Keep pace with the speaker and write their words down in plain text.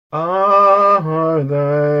Are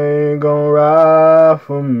they gonna ride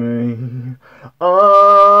for me?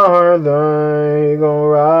 Are they gonna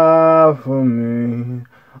ride for me?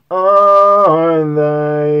 Are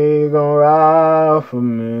they gonna ride for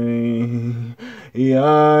me?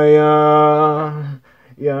 Yeah, yeah,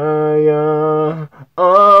 yeah, yeah.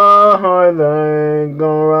 Are they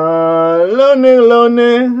gonna ride? Little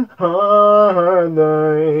nigga. Are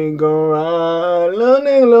they gonna ride? Little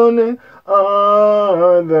nigga.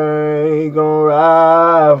 Are they gonna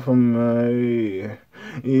ride for me?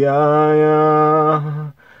 Yeah,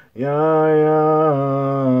 yeah, yeah,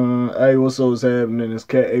 yeah. Hey, what's up? What's happening? It's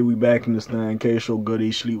K.A. We back in this thing. K show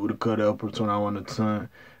goody sleep with a cut up when I want to turn.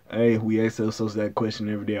 Hey, we ask ourselves that question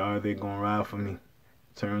every day. Are they gonna ride for me?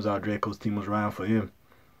 Turns out Draco's team was riding for him.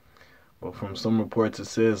 But from some reports, it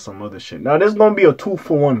says some other shit. Now, this is going to be a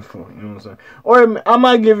 2-for-1 for, you know what I'm saying? Or I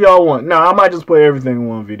might give y'all one. Nah, I might just put everything in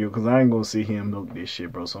one video because I ain't going to sit here and milk this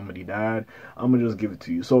shit, bro. Somebody died. I'm going to just give it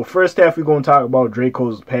to you. So, first half, we're going to talk about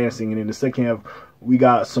Draco's passing. And in the second half, we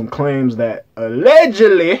got some claims that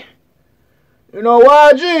allegedly, you know,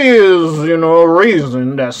 YG is, you know, a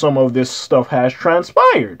reason that some of this stuff has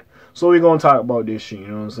transpired. So, we're going to talk about this shit, you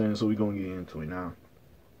know what I'm saying? So, we're going to get into it now.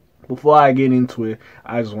 Before I get into it,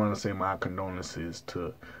 I just want to say my condolences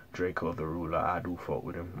to Drakeo The Ruler. I do fuck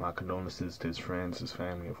with him. My condolences to his friends, his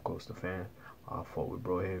family, of course, the fan. I fuck with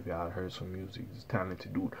bro heavy. I heard some music. He's a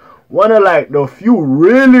talented dude. One of like the few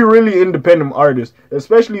really independent artists,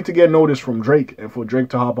 especially to get noticed from Drake and for Drake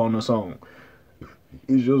to hop on the song.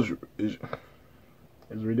 It's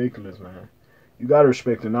ridiculous, man. You gotta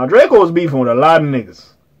respect it. Now Drake was beefing with a lot of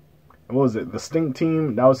niggas. What was it? The Stink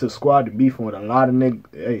Team. That was his squad beefing with a lot of niggas.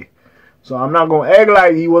 Hey. So I'm not going to act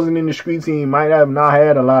like he wasn't in the streets. He might have not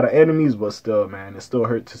had a lot of enemies, but still, man, it still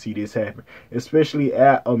hurt to see this happen. Especially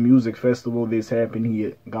at a music festival, this happened.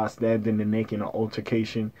 He got stabbed in the neck in an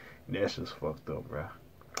altercation. That's just fucked up, bro.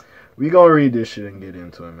 We gonna read this shit and get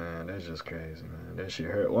into it, man. That's just crazy, man. That shit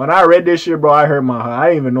hurt. When I read this shit, bro, I hurt my heart. I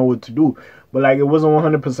didn't even know what to do. But, like, it wasn't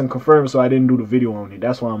 100% confirmed, so I didn't do the video on it.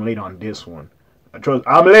 That's why I'm late on this one.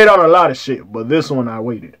 I'm late on a lot of shit, but this one I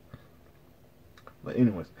waited. But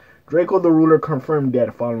anyways. Drakeo The Ruler confirmed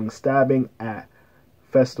dead following stabbing at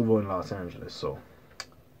festival in Los Angeles. So,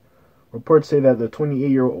 reports say that the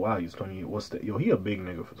 28-year-old... Wow, he's 28. What's that? Yo, he a big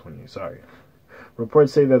nigga for 28. Sorry.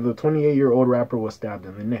 Reports say that the 28-year-old rapper was stabbed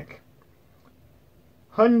in the neck.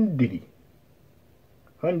 Hun Diddy,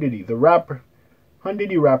 the rapper... Hun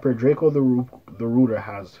Diddy rapper Drakeo The Ruler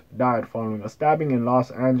has died following a stabbing in Los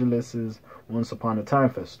Angeles' Once Upon a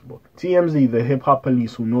Time festival. TMZ, the hip-hop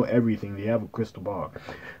police who know everything, they have a crystal ball.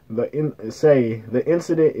 The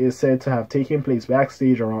incident is said to have taken place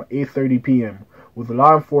backstage around 8:30 p.m., with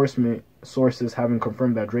law enforcement sources having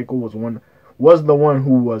confirmed that Drakeo was the one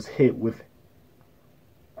who was hit when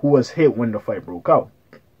the fight broke out.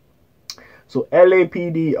 So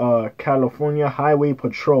LAPD, California Highway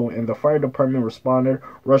Patrol, and the fire department responded,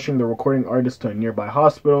 rushing the recording artist to a nearby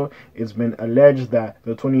hospital. It's been alleged that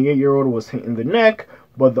the 28-year-old was hit in the neck,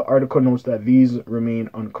 but the article notes that these remain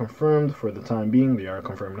unconfirmed for the time being. They are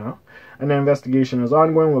confirmed now. And the investigation is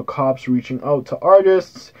ongoing, with cops reaching out to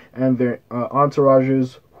artists and their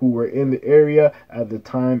entourages who were in the area at the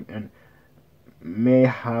time and may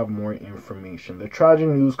have more information. The tragic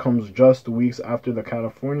news comes just weeks after the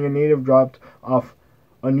California native dropped off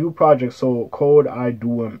a new project, So Cold I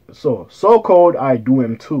Do Him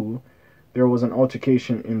 2. There was an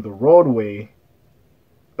altercation in the roadway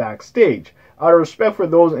backstage. Out of respect for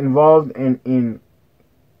those involved and in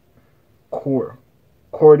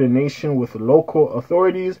coordination with local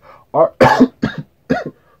authorities,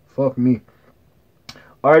 fuck me.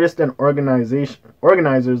 Artists and organizers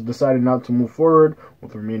decided not to move forward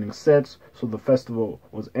with remaining sets, so the festival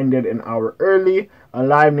was ended an hour early. A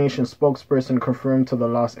Live Nation spokesperson confirmed to the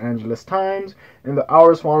Los Angeles Times. In the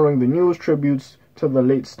hours following the news, tributes to the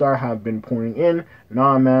late star have been pouring in.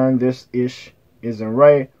 Nah, man, this ish isn't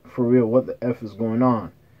right. For real, what the F is going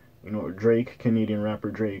on? You know, Drake, Canadian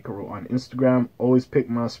rapper Drake, wrote on Instagram, always pick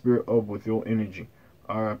my spirit up with your energy.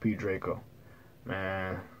 R.I.P. Drakeo.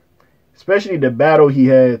 Man. Especially the battle he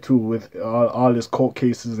had, too, with all his court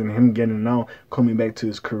cases and him getting out, coming back to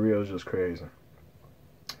his career was just crazy.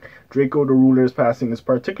 Drakeo The Ruler's passing is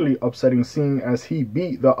particularly upsetting, seeing as he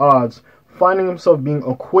beat the odds, finding himself being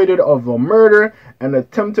acquitted of the murder and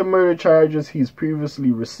attempted murder charges he's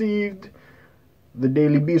previously received. The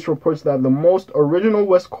Daily Beast reports that the most original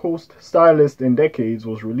West Coast stylist in decades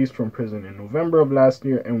was released from prison in November of last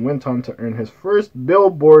year and went on to earn his first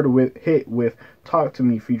Billboard hit with Talk to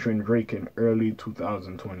Me featuring Drake in early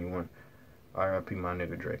 2021. R.I.P. my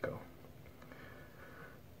nigga Drakeo.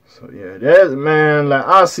 So yeah, that man, like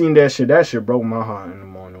I seen that shit. That shit broke my heart in the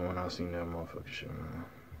morning when I seen that motherfucking shit, man.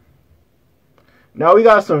 Now we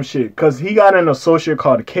got some shit, cause he got an associate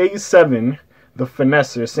called K7, the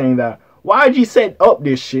finesser, saying that YG set up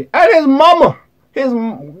this shit and his mama, his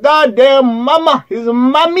goddamn mama, his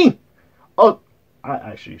mommy. Oh, I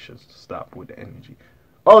actually should stop with the energy.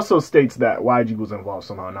 Also states that YG was involved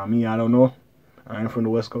somehow. Now me, I don't know. I ain't from the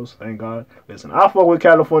West Coast, thank God. Listen, I fuck with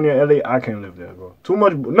California, LA. I can't live there, bro. Too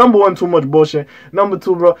much. Number one, too much bullshit. Number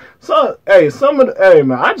two, bro. So, hey, hey,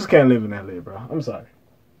 man, I just can't live in LA, bro. I'm sorry.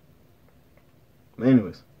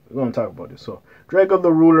 Anyways, we're gonna talk about this. So, Drakeo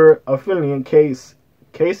The Ruler, affiliate K7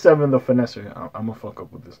 the finesser. I'm gonna fuck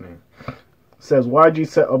up with this name. Says YG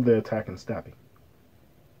set up the attack and stabbing.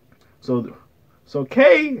 So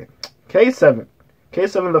K7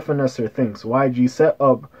 the finesser thinks YG set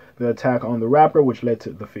up the attack on the rapper, which led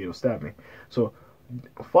to the fatal stabbing. So,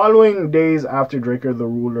 following days after Drakeo The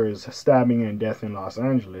Ruler's stabbing and death in Los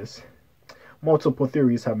Angeles, multiple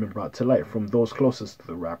theories have been brought to light from those closest to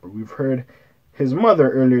the rapper. We've heard his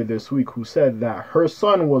mother earlier this week, who said that her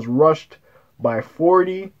son was rushed by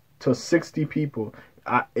 40 to 60 people.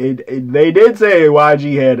 They did say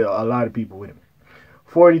YG had a lot of people with him.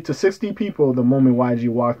 40 to 60 people the moment YG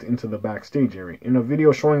walked into the backstage area. In a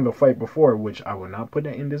video showing the fight before, which I will not put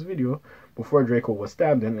that in this video, before Drakeo was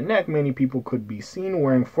stabbed in the neck, many people could be seen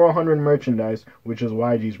wearing 400 merchandise, which is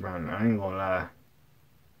YG's brand. I ain't gonna lie,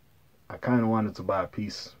 I kind of wanted to buy a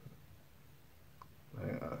piece,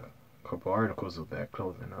 a couple articles of that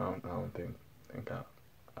clothing. I don't think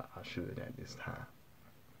I should at this time.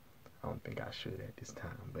 I don't think I should at this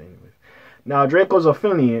time, but anyways. Now, Drakeo's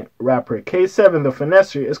affiliate, rapper K7 the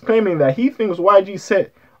finesser, is claiming that he thinks YG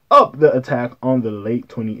set up the attack on the late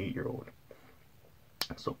 28-year-old.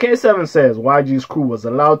 So K7 says YG's crew was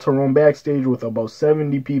allowed to roam backstage with about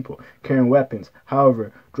 70 people carrying weapons.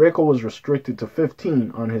 However, Drakeo was restricted to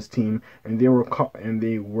 15 on his team, and they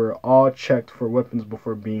were all checked for weapons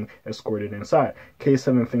before being escorted inside.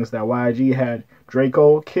 K7 thinks that YG had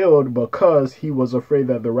Drakeo killed because he was afraid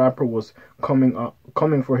that the rapper was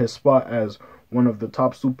coming for his spot as one of the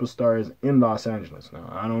top superstars in Los Angeles. Now,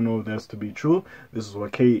 I don't know if that's to be true. This is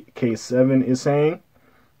what K7 is saying.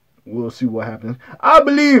 We'll see what happens. I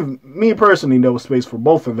believe, me personally, there was space for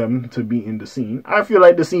both of them to be in the scene. I feel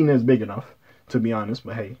like the scene is big enough, to be honest.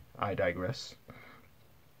 But hey, I digress.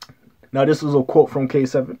 Now, this is a quote from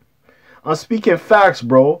K7. I'm speaking facts,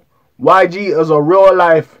 bro. YG is a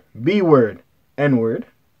real-life B-word, N-word.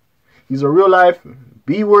 He's a real-life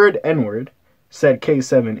B-word, N-word, said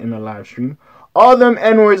K7 in a live stream. All them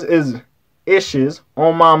N-words is ishes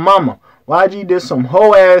on my mama. YG did some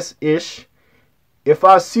hoe-ass ish. If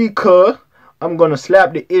I see cuh, I'm going to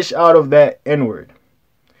slap the ish out of that N-word.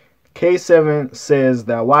 K7 says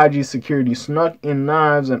that YG security snuck in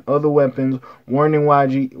knives and other weapons, warning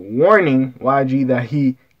YG that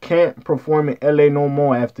he can't perform in LA no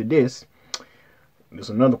more after this.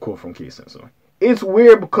 There's another quote from K7. So, it's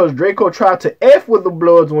weird because Drakeo tried to F with the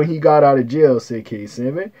Bloods when he got out of jail, said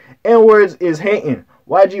K7. N-words is hating.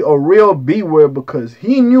 YG a real B-word because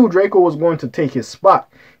he knew Drakeo was going to take his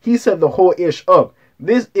spot. He set the whole ish up.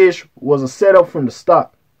 This ish was a setup from the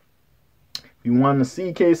start. If you want to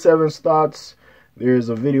see K7's thoughts, there's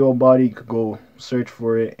a video about it. You could go search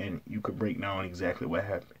for it and you could break down exactly what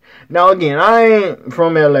happened. Now again, I ain't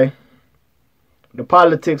from LA. The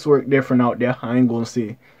politics work different out there. I ain't gonna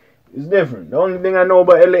say it's different. The only thing I know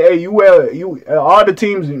about LA, you wear all the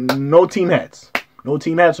teams, no team hats. No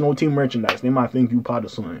team hats, no team merchandise. They might think you part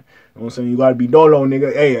of something. You know what I'm saying? You gotta be dolo,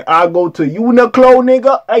 nigga. Hey, I go to Uniqlo,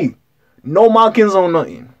 nigga. Hey, no markings on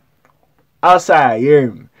nothing. Outside, yeah.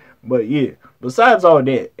 But yeah, besides all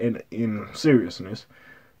that, and in seriousness,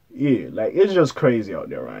 yeah, like it's just crazy out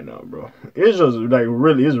there right now, bro. It's just like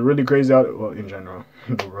it's really crazy out there. Well, in general,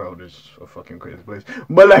 the world is a fucking crazy place.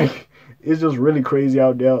 But like, it's just really crazy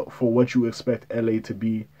out there for what you expect LA to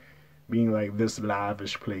be. Being like this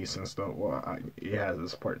lavish place and stuff. Well, it has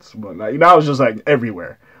its parts, but like now it's just like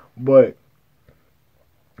everywhere. But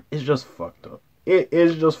it's just fucked up. It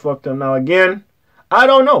is just fucked up. Now again, I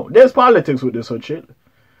don't know. There's politics with this whole shit.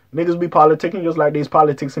 Niggas be politicking just like there's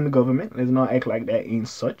politics in the government. Let's not act like that ain't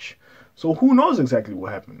such. So who knows exactly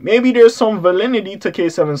what happened? Maybe there's some validity to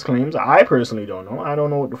K7's claims. I personally don't know. I don't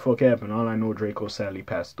know what the fuck happened. All I know, Drakeo sadly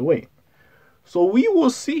passed away. So we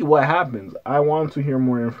will see what happens. I want to hear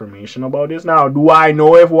more information about this. Now, do I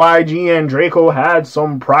know if YG and Drakeo had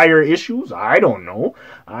some prior issues? I don't know.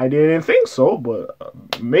 I didn't think so,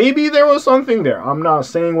 but maybe there was something there. I'm not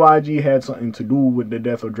saying YG had something to do with the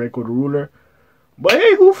death of Drakeo the Ruler. But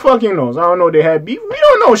hey, who fucking knows? I don't know they had beef. We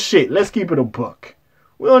don't know shit. Let's keep it a buck.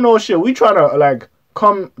 We don't know shit. We try to, like,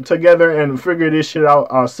 come together and figure this shit out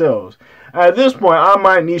ourselves. At this point, I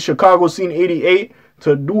might need Chicago Scene 88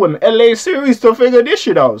 to do an LA series to figure this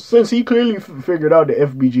shit out, since he clearly figured out the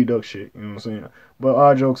FBG Duck shit, you know what I'm saying? But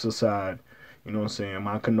all jokes aside, you know what I'm saying,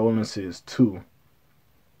 my condolences to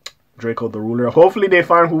Drakeo the Ruler. Hopefully they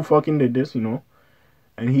find who fucking did this, you know,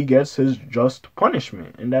 and he gets his just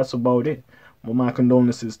punishment, and that's about it. But my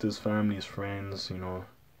condolences to his family, his friends, you know,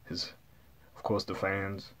 his, of course, the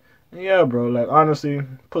fans. And yeah, bro, like, honestly,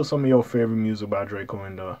 put some of your favorite music by Drakeo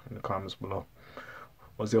in the comments below.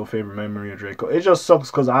 What's your favorite memory of Drakeo? It just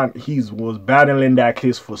sucks because he was battling that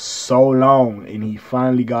case for so long, and he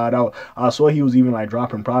finally got out. I saw he was even like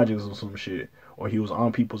dropping projects or some shit, or he was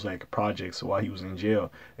on people's like projects while he was in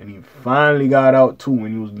jail, and he finally got out too,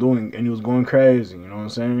 and he was going crazy. You know what I'm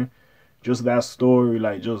saying? Just that story,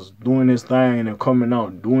 like just doing this thing and coming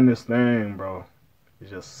out doing this thing, bro.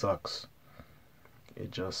 It just sucks.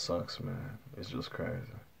 It just sucks, man. It's just crazy.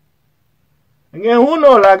 Again, who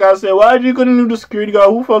knows? Like I said, why you couldn't do the security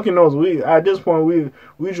guard? Who fucking knows? We at this point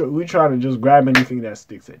we try to just grab anything that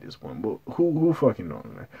sticks at this point. But who fucking knows,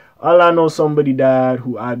 man? All I know, somebody died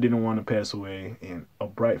who I didn't want to pass away, and a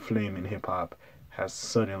bright flame in hip hop has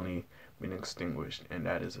suddenly been extinguished, and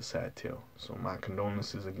that is a sad tale. So my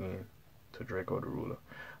condolences again to Drakeo the Ruler.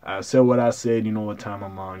 I said what I said. You know what time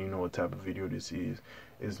I'm on. You know what type of video this is.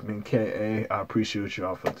 It's been K.A. I appreciate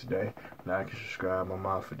y'all for today. Like and subscribe. I'm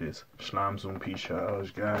out for this. Shlime Zoom. Peace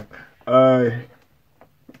out, guys.